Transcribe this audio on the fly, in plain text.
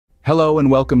Hello and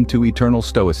welcome to Eternal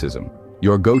Stoicism,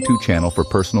 your go-to channel for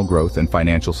personal growth and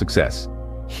financial success.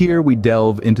 Here we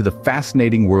delve into the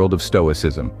fascinating world of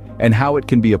Stoicism and how it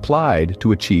can be applied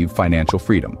to achieve financial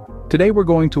freedom. Today we're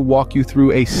going to walk you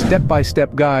through a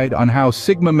step-by-step guide on how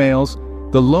Sigma males,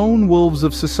 the lone wolves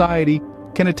of society,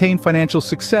 can attain financial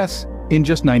success in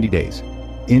just 90 days.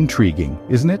 Intriguing,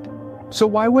 isn't it? So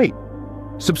why wait?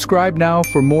 Subscribe now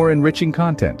for more enriching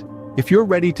content. If you're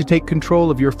ready to take control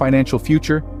of your financial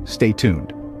future, stay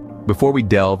tuned. Before we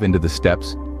delve into the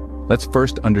steps, let's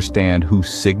first understand who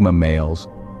Sigma males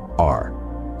are.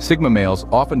 Sigma males,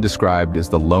 often described as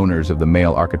the loners of the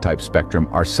male archetype spectrum,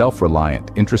 are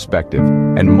self-reliant, introspective,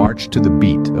 and march to the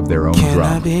beat of their own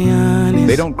drum.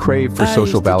 They don't crave for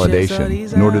social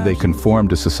validation, nor do they conform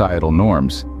to societal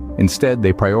norms. Instead,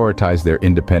 they prioritize their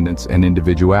independence and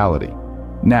individuality.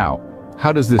 Now,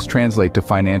 how does this translate to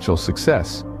financial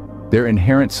success? Their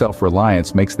inherent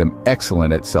self-reliance makes them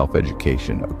excellent at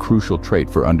self-education, a crucial trait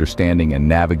for understanding and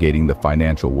navigating the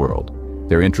financial world.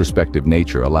 Their introspective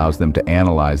nature allows them to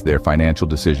analyze their financial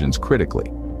decisions critically,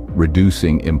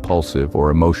 reducing impulsive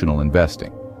or emotional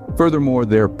investing. Furthermore,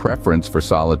 their preference for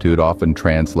solitude often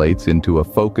translates into a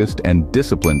focused and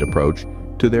disciplined approach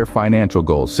to their financial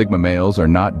goals. Sigma males are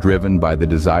not driven by the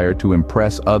desire to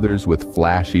impress others with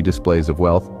flashy displays of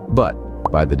wealth, but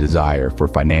by the desire for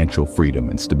financial freedom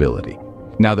and stability.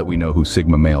 Now that we know who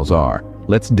Sigma males are,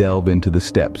 let's delve into the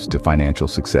steps to financial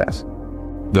success.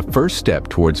 The first step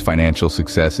towards financial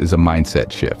success is a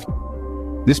mindset shift.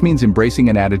 This means embracing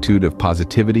an attitude of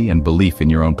positivity and belief in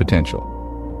your own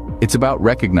potential. It's about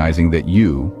recognizing that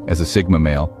you, as a Sigma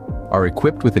male, are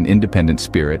equipped with an independent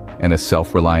spirit and a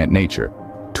self-reliant nature,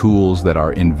 tools that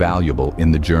are invaluable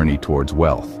in the journey towards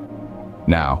wealth.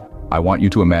 Now, I want you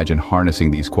to imagine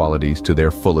harnessing these qualities to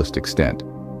their fullest extent.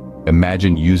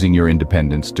 Imagine using your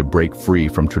independence to break free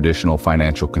from traditional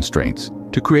financial constraints,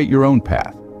 to create your own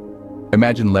path.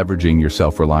 Imagine leveraging your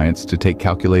self-reliance to take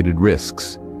calculated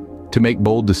risks, to make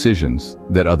bold decisions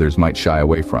that others might shy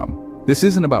away from. This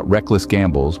isn't about reckless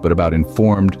gambles, but about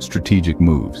informed, strategic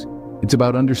moves. It's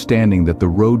about understanding that the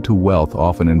road to wealth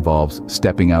often involves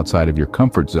stepping outside of your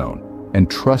comfort zone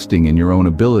and trusting in your own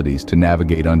abilities to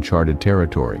navigate uncharted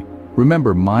territory.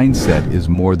 Remember, mindset is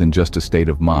more than just a state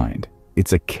of mind.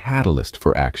 It's a catalyst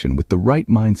for action. With the right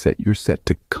mindset, you're set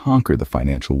to conquer the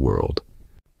financial world.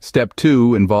 Step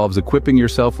 2 involves equipping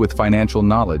yourself with financial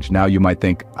knowledge. Now you might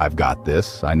think, I've got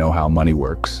this, I know how money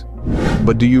works.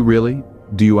 But do you really?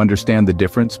 Do you understand the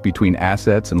difference between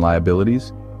assets and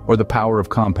liabilities, or the power of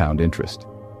compound interest?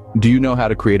 Do you know how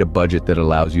to create a budget that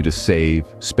allows you to save,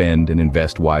 spend, and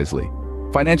invest wisely?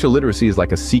 Financial literacy is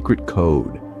like a secret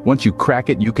code. Once you crack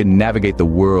it, you can navigate the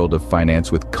world of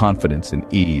finance with confidence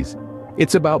and ease.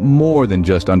 It's about more than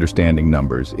just understanding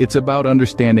numbers. It's about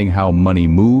understanding how money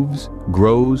moves,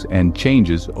 grows, and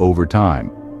changes over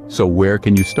time. So where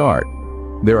can you start?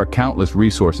 There are countless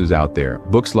resources out there.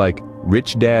 Books like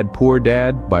Rich Dad, Poor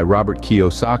Dad by Robert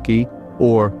Kiyosaki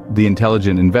or The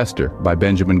Intelligent Investor by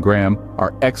Benjamin Graham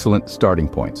are excellent starting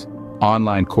points.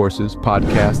 Online courses,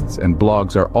 podcasts, and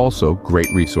blogs are also great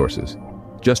resources.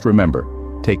 Just remember,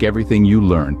 take everything you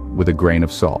learn with a grain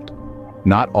of salt.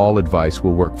 Not all advice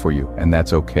will work for you, and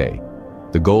that's okay.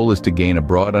 The goal is to gain a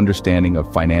broad understanding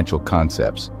of financial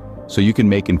concepts so you can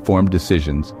make informed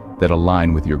decisions that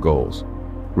align with your goals.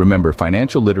 Remember,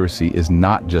 financial literacy is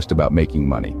not just about making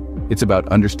money. It's about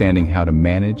understanding how to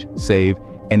manage, save,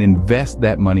 and invest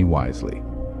that money wisely.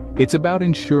 It's about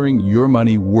ensuring your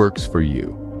money works for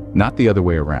you, not the other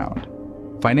way around.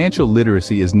 Financial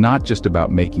literacy is not just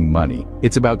about making money,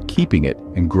 it's about keeping it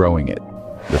and growing it.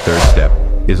 The third step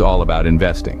is all about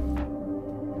investing.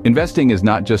 Investing is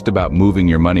not just about moving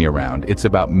your money around, it's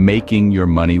about making your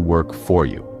money work for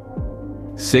you.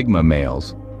 Sigma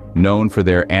males, known for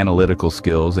their analytical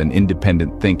skills and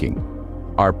independent thinking,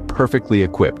 are perfectly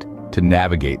equipped to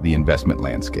navigate the investment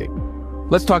landscape.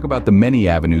 Let's talk about the many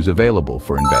avenues available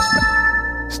for investment.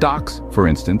 Stocks, for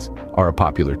instance, are a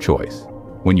popular choice.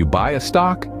 When you buy a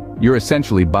stock, you're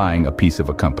essentially buying a piece of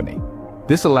a company.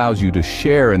 This allows you to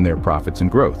share in their profits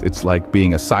and growth. It's like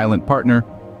being a silent partner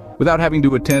without having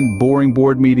to attend boring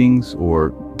board meetings or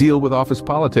deal with office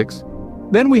politics.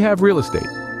 Then we have real estate.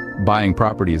 Buying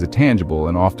property is a tangible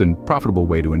and often profitable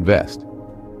way to invest.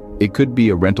 It could be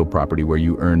a rental property where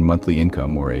you earn monthly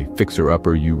income or a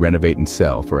fixer-upper you renovate and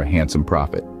sell for a handsome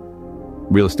profit.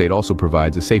 Real estate also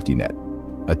provides a safety net,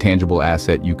 a tangible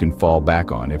asset you can fall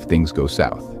back on if things go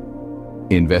south.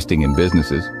 Investing in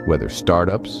businesses, whether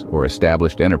startups or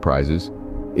established enterprises,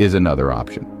 is another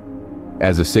option.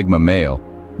 As a Sigma male,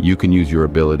 You can use your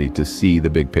ability to see the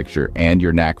big picture and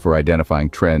your knack for identifying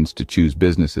trends to choose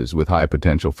businesses with high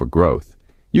potential for growth.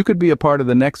 You could be a part of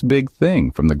the next big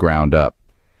thing from the ground up.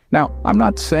 Now, I'm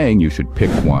not saying you should pick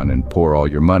one and pour all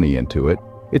your money into it.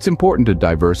 It's important to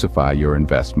diversify your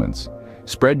investments.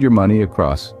 Spread your money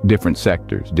across different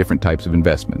sectors, different types of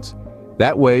investments.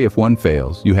 That way, if one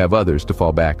fails, you have others to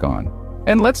fall back on.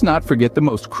 And let's not forget the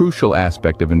most crucial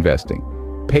aspect of investing: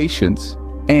 patience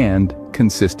and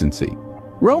consistency.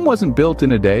 Rome wasn't built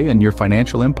in a day, and your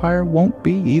financial empire won't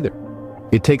be either.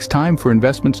 It takes time for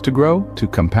investments to grow, to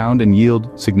compound and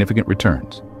yield significant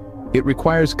returns. It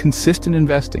requires consistent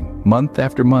investing, month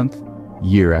after month,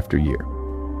 year after year.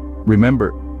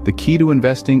 Remember, the key to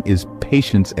investing is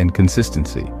patience and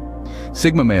consistency.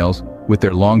 Sigma males, with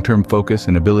their long-term focus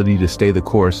and ability to stay the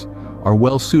course, are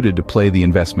well suited to play the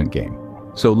investment game.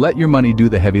 So let your money do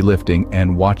the heavy lifting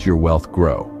and watch your wealth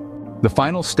grow. The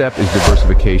final step is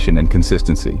diversification and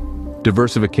consistency.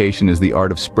 Diversification is the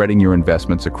art of spreading your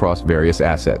investments across various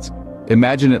assets.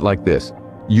 Imagine it like this.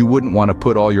 You wouldn't want to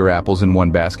put all your apples in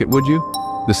one basket, would you?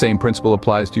 The same principle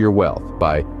applies to your wealth.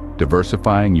 By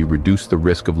diversifying, you reduce the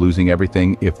risk of losing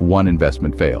everything if one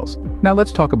investment fails. Now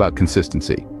let's talk about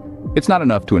consistency. It's not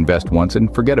enough to invest once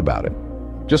and forget about it.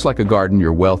 Just like a garden,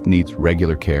 your wealth needs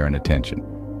regular care and attention.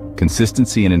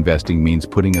 Consistency in investing means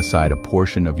putting aside a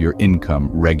portion of your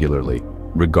income regularly,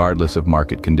 regardless of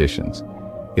market conditions.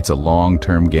 It's a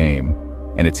long-term game,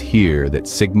 and it's here that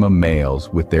Sigma males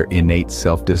with their innate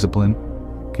self-discipline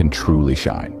can truly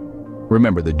shine.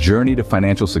 Remember, the journey to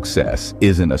financial success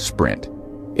isn't a sprint.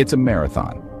 It's a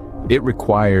marathon. It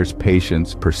requires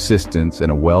patience, persistence,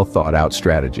 and a well-thought-out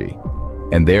strategy.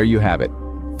 And there you have it,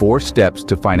 4 steps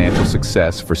to financial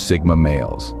success for Sigma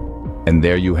males. And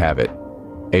there you have it,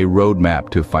 a roadmap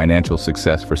to financial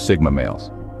success for Sigma males.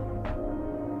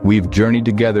 We've journeyed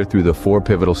together through the 4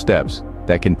 pivotal steps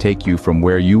that can take you from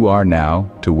where you are now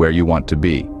to where you want to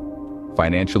be,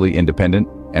 financially independent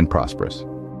and prosperous.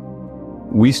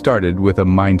 We started with a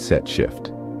mindset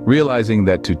shift, realizing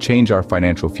that to change our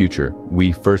financial future,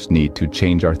 we first need to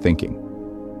change our thinking.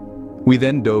 We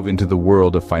then dove into the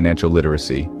world of financial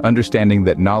literacy, understanding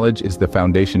that knowledge is the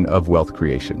foundation of wealth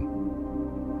creation.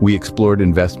 We explored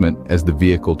investment as the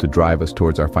vehicle to drive us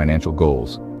towards our financial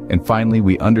goals. And finally,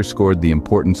 we underscored the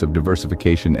importance of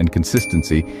diversification and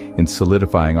consistency in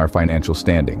solidifying our financial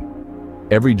standing.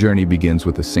 Every journey begins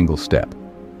with a single step.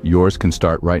 Yours can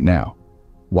start right now.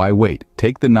 Why wait?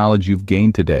 Take the knowledge you've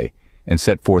gained today and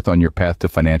set forth on your path to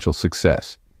financial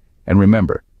success. And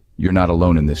remember, you're not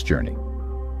alone in this journey.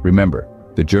 Remember,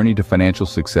 the journey to financial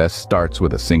success starts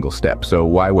with a single step. So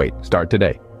why wait? Start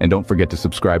today. And don't forget to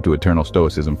subscribe to Eternal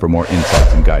Stoicism for more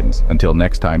insights and guidance. Until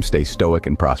next time, stay stoic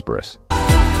and prosperous.